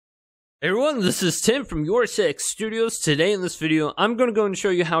Hey everyone, this is Tim from YourSixStudios. Today in this video, I'm going to go and show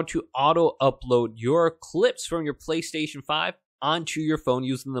you how to auto-upload your clips from your PlayStation 5 onto your phone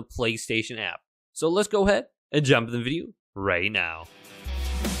using the PlayStation app. So let's go ahead and jump in the video right now.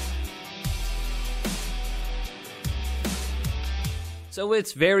 So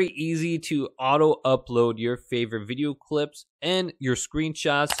it's very easy to auto-upload your favorite video clips and your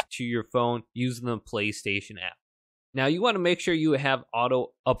screenshots to your phone using the PlayStation app. Now, you want to make sure you have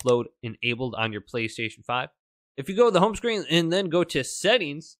auto upload enabled on your PlayStation 5. If you go to the home screen and then go to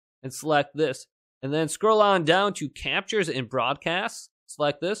settings and select this, and then scroll on down to captures and broadcasts,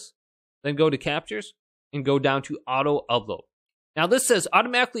 select this, then go to captures and go down to auto upload. Now, this says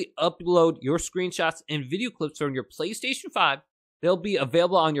automatically upload your screenshots and video clips from your PlayStation 5. They'll be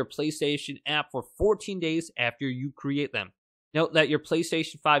available on your PlayStation app for 14 days after you create them. Note that your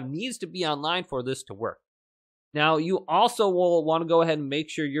PlayStation 5 needs to be online for this to work. Now, you also will want to go ahead and make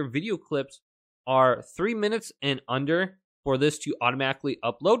sure your video clips are 3 minutes and under for this to automatically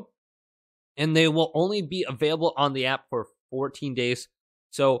upload. And they will only be available on the app for 14 days.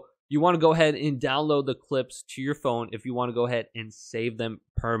 So you want to go ahead and download the clips to your phone if you want to go ahead and save them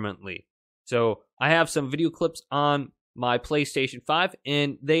permanently. So I have some video clips on my PlayStation 5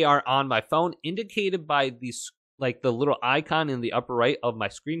 and they are on my phone, indicated by these, like the little icon in the upper right of my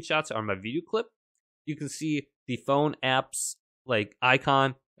screenshots or my video clip. You can see the phone app's like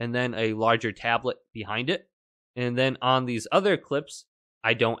icon and then a larger tablet behind it. And then on these other clips,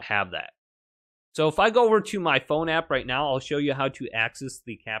 I don't have that. So if I go over to my phone app right now, I'll show you how to access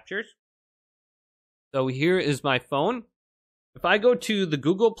the captures. So here is my phone. If I go to the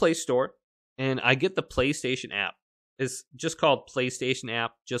Google Play Store and I get the PlayStation app, it's just called PlayStation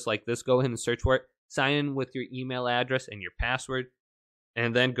app, just like this. Go ahead and search for it. Sign in with your email address and your password,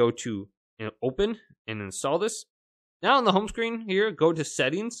 and then go to open and install this. Now on the home screen here, go to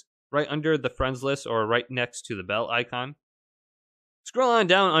settings right under the friends list or right next to the bell icon. Scroll on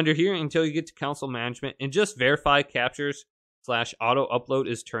down under here until you get to console management and just verify captures / auto upload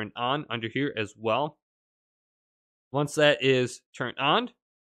is turned on under here as well. Once that is turned on,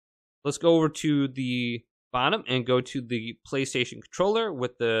 let's go over to the bottom and go to the PlayStation controller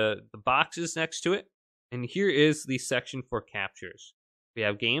with the boxes next to it. And here is the section for captures. We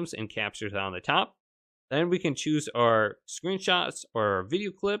have games and captures on the top. Then we can choose our screenshots or our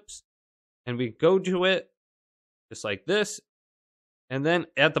video clips. And we go to it just like this. And then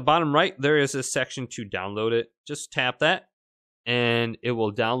at the bottom right, there is a section to download it. Just tap that and it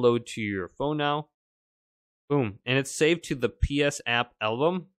will download to your phone now. Boom. And it's saved to the PS app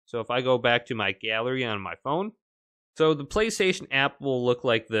album. So if I go back to my gallery on my phone. So the PlayStation app will look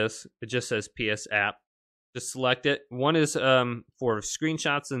like this. It just says PS app. Just select it. One is for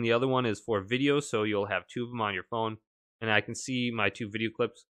screenshots and the other one is for videos, so you'll have two of them on your phone. And I can see my two video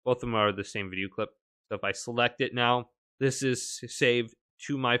clips. Both of them are the same video clip. So if I select it now, this is saved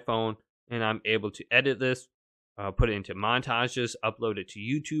to my phone, and I'm able to edit this, put it into montages, upload it to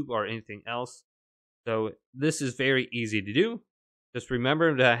YouTube or anything else. So this is very easy to do. Just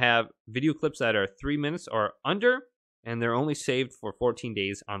remember to have video clips that are 3 minutes or under, and they're only saved for 14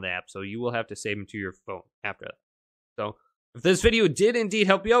 days on the app, so you will have to save them to your phone after that. So if this video did indeed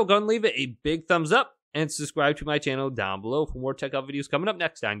help you out, go and leave it a big thumbs up and subscribe to my channel down below for more tech up videos coming up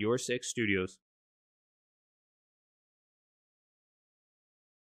next on YourSixStudios.